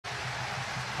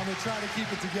I'm going to try to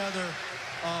keep it together.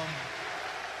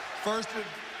 First,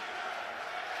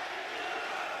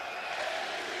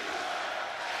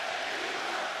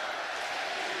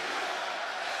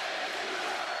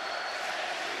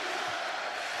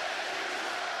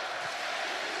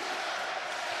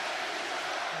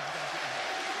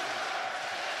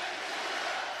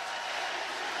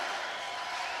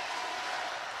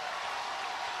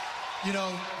 you know,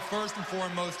 first and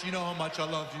foremost, you know how much I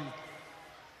love you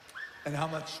and how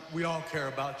much we all care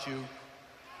about you.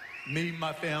 Me,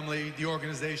 my family, the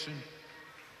organization.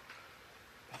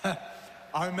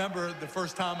 I remember the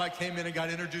first time I came in and got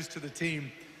introduced to the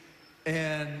team,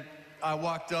 and I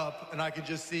walked up and I could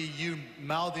just see you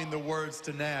mouthing the words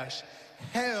to Nash,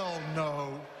 "Hell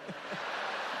no."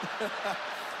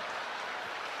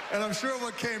 And I'm sure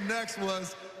what came next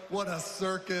was, what a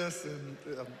circus, and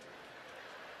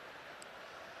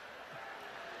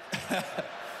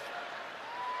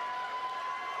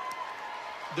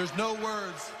there's no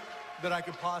words that I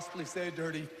could possibly say,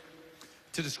 Dirty,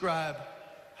 to describe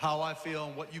how I feel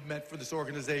and what you've meant for this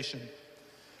organization.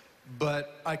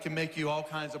 But I can make you all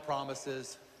kinds of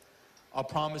promises. I'll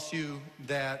promise you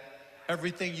that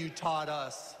everything you taught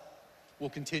us will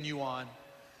continue on.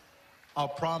 I'll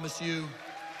promise you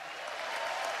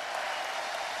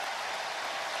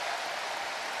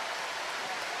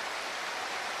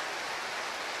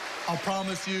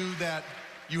that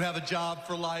you have a job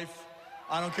for life.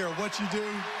 I don't care what you do.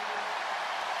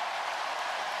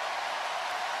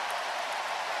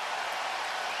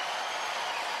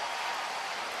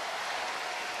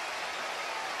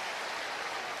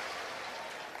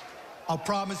 I'll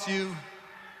promise you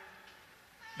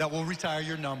that we'll retire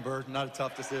your number. Not a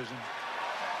tough decision.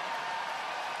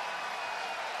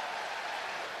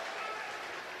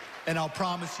 And I'll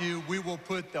promise you we will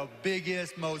put the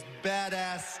biggest, most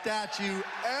badass statue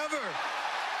ever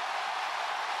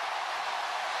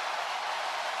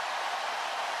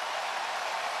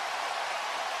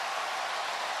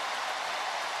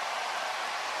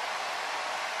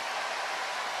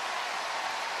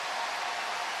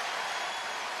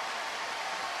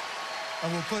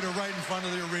and we'll put it right in front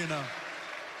of the arena.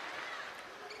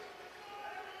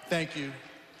 Thank you.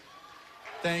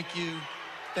 Thank you.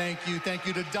 Thank you. Thank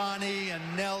you to Donnie and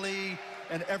Nelly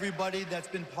and everybody that's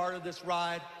been part of this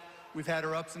ride. We've had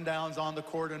our ups and downs on the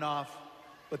court and off,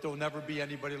 but there'll never be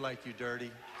anybody like you,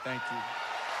 Dirty. Thank you.